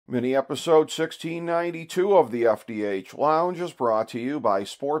Mini-episode 1692 of the FDH Lounge is brought to you by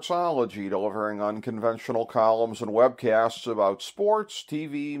Sportsology, delivering unconventional columns and webcasts about sports,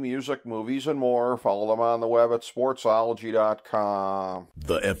 TV, music, movies, and more. Follow them on the web at sportsology.com.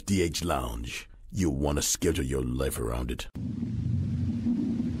 The FDH Lounge. You'll want to schedule your life around it.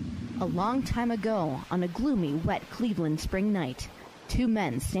 A long time ago, on a gloomy, wet Cleveland spring night, two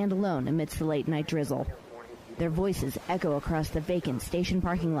men stand alone amidst the late-night drizzle. Their voices echo across the vacant station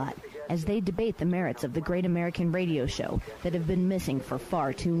parking lot as they debate the merits of the great American radio show that have been missing for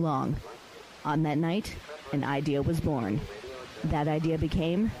far too long. On that night, an idea was born. That idea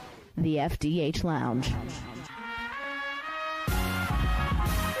became the FDH Lounge.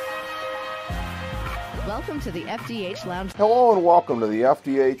 Welcome to the FDH Lounge. Hello and welcome to the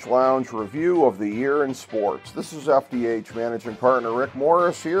FDH Lounge review of the year in sports. This is FDH Managing Partner Rick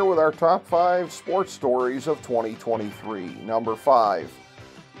Morris here with our top 5 sports stories of 2023. Number 5,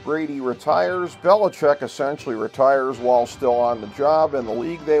 Brady retires. Belichick essentially retires while still on the job, and the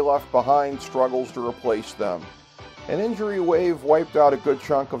league they left behind struggles to replace them. An injury wave wiped out a good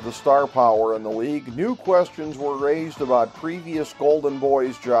chunk of the star power in the league. New questions were raised about previous Golden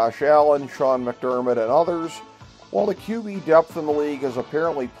Boys Josh Allen, Sean McDermott, and others, while the QB depth in the league has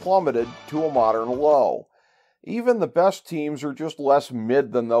apparently plummeted to a modern low. Even the best teams are just less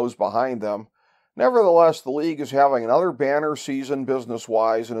mid than those behind them. Nevertheless, the league is having another banner season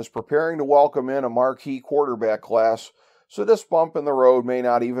business-wise and is preparing to welcome in a marquee quarterback class, so this bump in the road may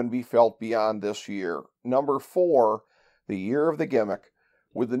not even be felt beyond this year. Number 4, the year of the gimmick.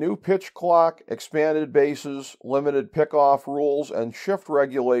 With the new pitch clock, expanded bases, limited pickoff rules, and shift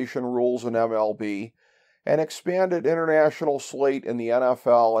regulation rules in MLB, an expanded international slate in the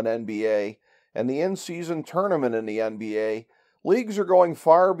NFL and NBA, and the in-season tournament in the NBA, leagues are going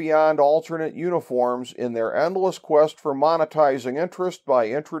far beyond alternate uniforms in their endless quest for monetizing interest by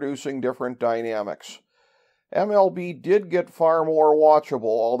introducing different dynamics. MLB did get far more watchable,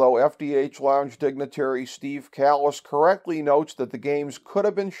 although FDH Lounge dignitary Steve Callis correctly notes that the games could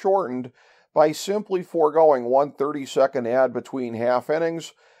have been shortened by simply foregoing one 30-second ad between half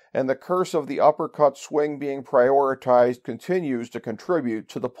innings, and the curse of the uppercut swing being prioritized continues to contribute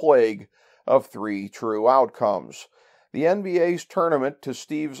to the plague of 3 true outcomes. The NBA's tournament, to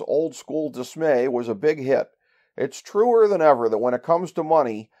Steve's old-school dismay, was a big hit. It's truer than ever that when it comes to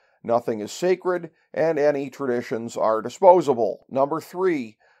money, nothing is sacred, and any traditions are disposable. Number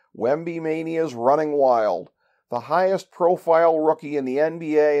 3, Wemby Mania's running wild. The highest profile rookie in the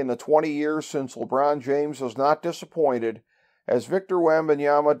NBA in the 20 years since LeBron James has not disappointed, as Victor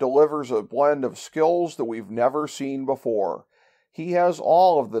Wembanyama delivers a blend of skills that we've never seen before. He has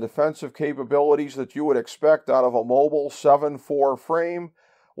all of the defensive capabilities that you would expect out of a mobile 7'4" frame,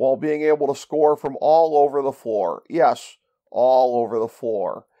 while being able to score from all over the floor. Yes, all over the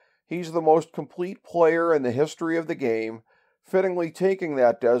floor. He's the most complete player in the history of the game, fittingly taking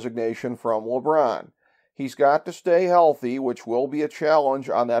that designation from LeBron. He's got to stay healthy, which will be a challenge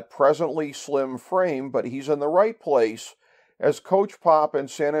on that presently slim frame, but he's in the right place, as Coach Pop in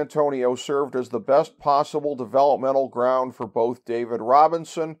San Antonio served as the best possible developmental ground for both David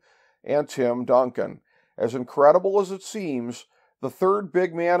Robinson and Tim Duncan. As incredible as it seems, the third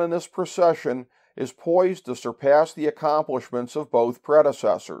big man in this procession is poised to surpass the accomplishments of both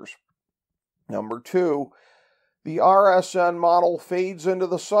predecessors. Number 2, the RSN model fades into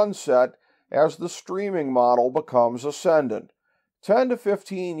the sunset as the streaming model becomes ascendant. 10 to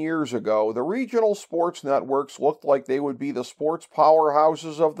 15 years ago, the regional sports networks looked like they would be the sports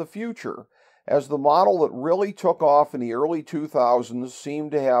powerhouses of the future, as the model that really took off in the early 2000s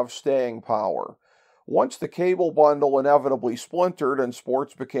seemed to have staying power. Once the cable bundle inevitably splintered and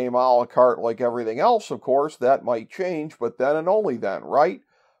sports became a la carte like everything else, of course, that might change, but then and only then, right?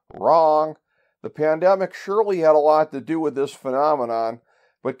 Wrong. The pandemic surely had a lot to do with this phenomenon,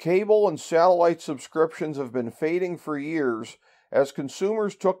 but cable and satellite subscriptions have been fading for years as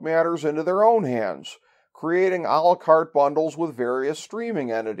consumers took matters into their own hands, creating a la carte bundles with various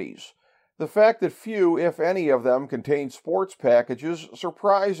streaming entities. The fact that few, if any of them, contained sports packages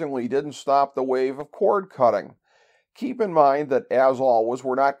surprisingly didn't stop the wave of cord cutting. Keep in mind that, as always,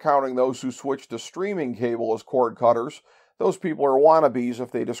 we're not counting those who switched to streaming cable as cord cutters. Those people are wannabes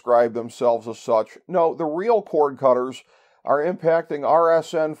if they describe themselves as such. No, the real cord cutters are impacting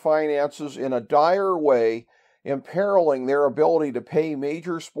RSN finances in a dire way, imperiling their ability to pay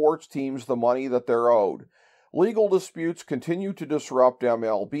major sports teams the money that they're owed. Legal disputes continue to disrupt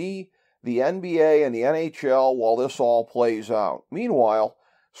MLB, the NBA, and the NHL while this all plays out. Meanwhile,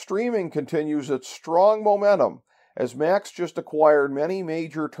 streaming continues its strong momentum, as Max just acquired many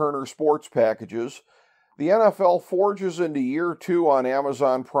major Turner Sports packages. The NFL forges into year 2 on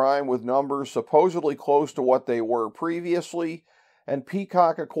Amazon Prime with numbers supposedly close to what they were previously, and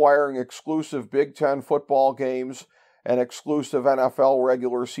Peacock acquiring exclusive Big Ten football games, an exclusive NFL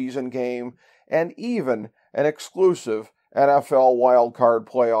regular season game, and even an exclusive NFL wildcard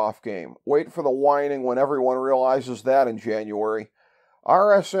playoff game. Wait for the whining when everyone realizes that in January.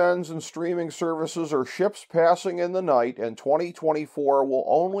 RSNs and streaming services are ships passing in the night, and 2024 will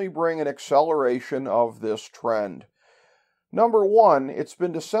only bring an acceleration of this trend. Number 1, it's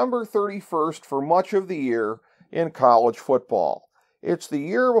been December 31st for much of the year in college football. It's the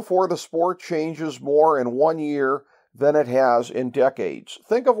year before the sport changes more in 1 year than it has in decades.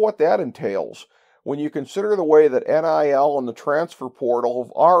 Think of what that entails when you consider the way that NIL and the transfer portal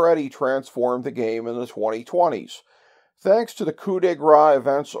have already transformed the game in the 2020s. Thanks to the coup de grace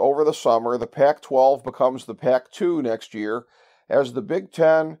events over the summer, the Pac-12 becomes the Pac-2 next year, as the Big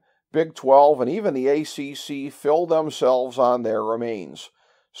Ten, Big 12, and even the ACC fill themselves on their remains.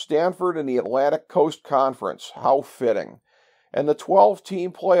 Stanford and the Atlantic Coast Conference, how fitting. And the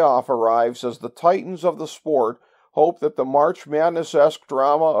 12-team playoff arrives as the titans of the sport hope that the March Madness-esque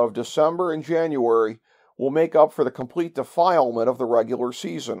drama of December and January will make up for the complete defilement of the regular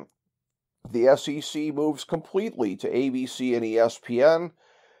season. The SEC moves completely to ABC and ESPN,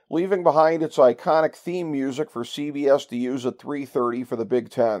 leaving behind its iconic theme music for CBS to use at 3:30 for the Big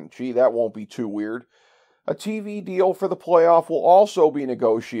Ten. Gee, that won't be too weird. A TV deal for the playoff will also be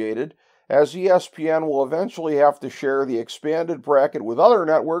negotiated, as ESPN will eventually have to share the expanded bracket with other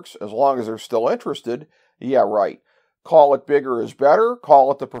networks, as long as they're still interested. Yeah, right. Call it bigger is better,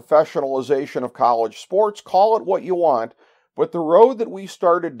 call it the professionalization of college sports, call it what you want, but the road that we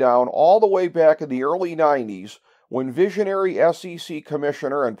started down all the way back in the early 90s, when visionary SEC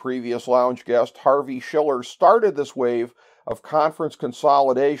commissioner and previous lounge guest Harvey Schiller started this wave of conference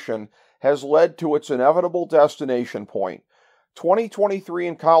consolidation, has led to its inevitable destination point. 2023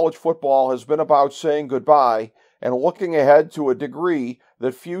 in college football has been about saying goodbye and looking ahead to a degree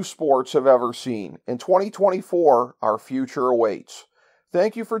that few sports have ever seen. In 2024, our future awaits.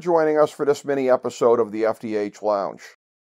 Thank you for joining us for this mini episode of the FDH Lounge.